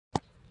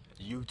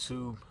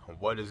YouTube,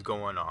 what is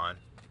going on?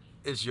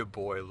 It's your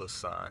boy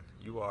Lasan.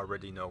 You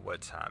already know what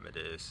time it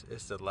is.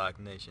 It's the Lock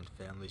Nation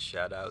Family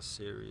Shoutout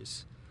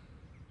Series.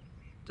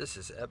 This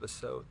is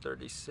episode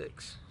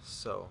 36.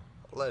 So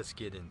let's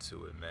get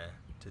into it, man.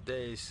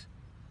 Today's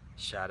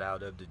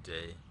shoutout of the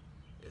day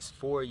is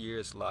 4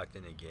 years locked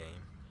in the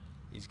game.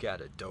 He's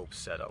got a dope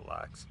set of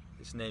locks.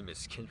 His name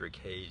is Kendrick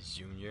Hayes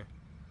Jr.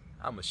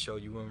 I'm gonna show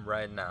you him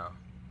right now.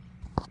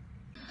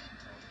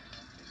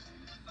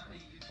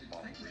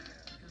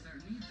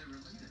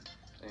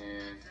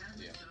 And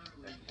yeah,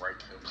 that's right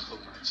there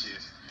below my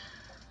chest.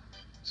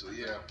 So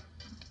yeah,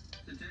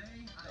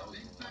 that was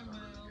the one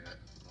I really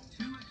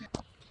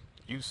got.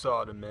 You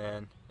saw the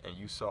man and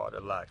you saw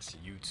the locks.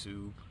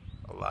 YouTube,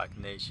 a Lock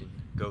Nation.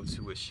 Go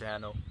to his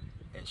channel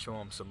and show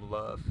him some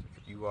love.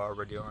 If you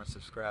already aren't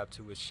subscribed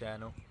to his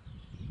channel,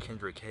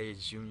 Kendrick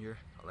Hayes Jr.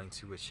 A link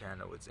to his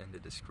channel is in the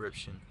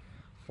description.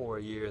 4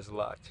 years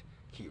locked.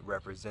 Keep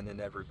representing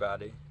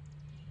everybody.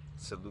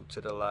 Salute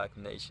to the Lock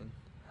Nation,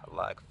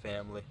 Lock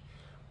family.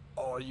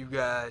 All you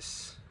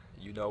guys,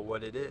 you know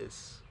what it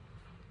is.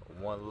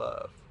 One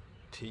love.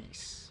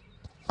 Peace.